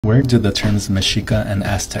Where do the terms Mexica and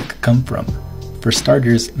Aztec come from? For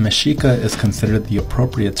starters, Mexica is considered the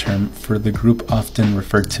appropriate term for the group often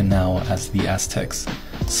referred to now as the Aztecs.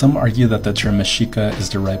 Some argue that the term Mexica is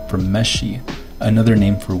derived from Meshi, another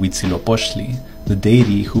name for Huitzilopochtli, the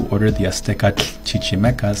deity who ordered the Azteca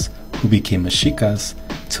Chichimecas, who became Mexicas,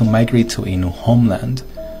 to migrate to a new homeland.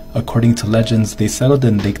 According to legends, they settled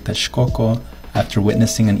in Lake Texcoco after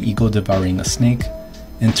witnessing an eagle devouring a snake,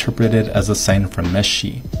 interpreted as a sign from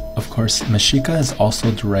Meshi. Of course, Mexica is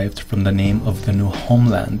also derived from the name of the new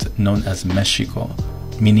homeland known as Mexico,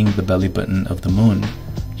 meaning the belly button of the moon.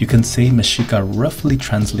 You can say Mexica roughly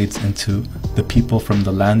translates into the people from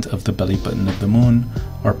the land of the belly button of the moon,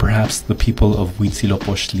 or perhaps the people of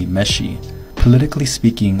Huitzilopochtli Meshi. Politically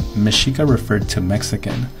speaking, Mexica referred to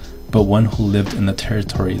Mexican, but one who lived in the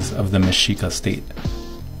territories of the Mexica state.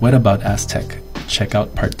 What about Aztec? Check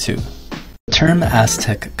out part 2. The term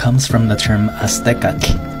Aztec comes from the term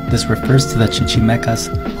Aztecatl. This refers to the Chichimecas,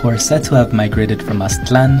 who are said to have migrated from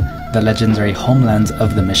Aztlan, the legendary homeland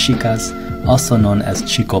of the Mexicas, also known as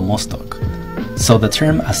Chicomostoc. So the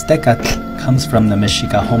term Aztecatl comes from the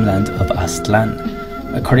Mexica homeland of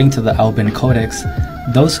Aztlan. According to the Alban Codex,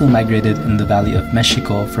 those who migrated in the Valley of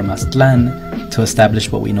Mexico from Aztlan to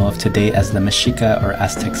establish what we know of today as the Mexica or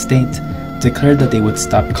Aztec state declared that they would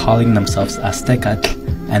stop calling themselves Aztecatl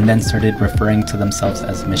and then started referring to themselves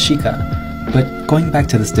as Mexica. But going back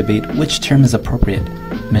to this debate, which term is appropriate,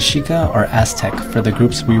 Mexica or Aztec for the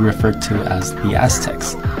groups we refer to as the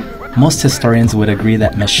Aztecs? Most historians would agree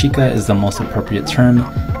that Mexica is the most appropriate term,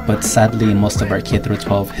 but sadly most of our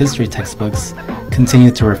K-12 history textbooks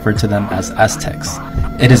continue to refer to them as Aztecs.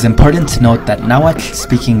 It is important to note that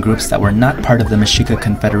Nahuatl-speaking groups that were not part of the Mexica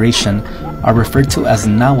Confederation are referred to as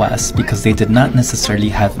Nahuas because they did not necessarily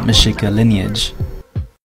have Mexica lineage.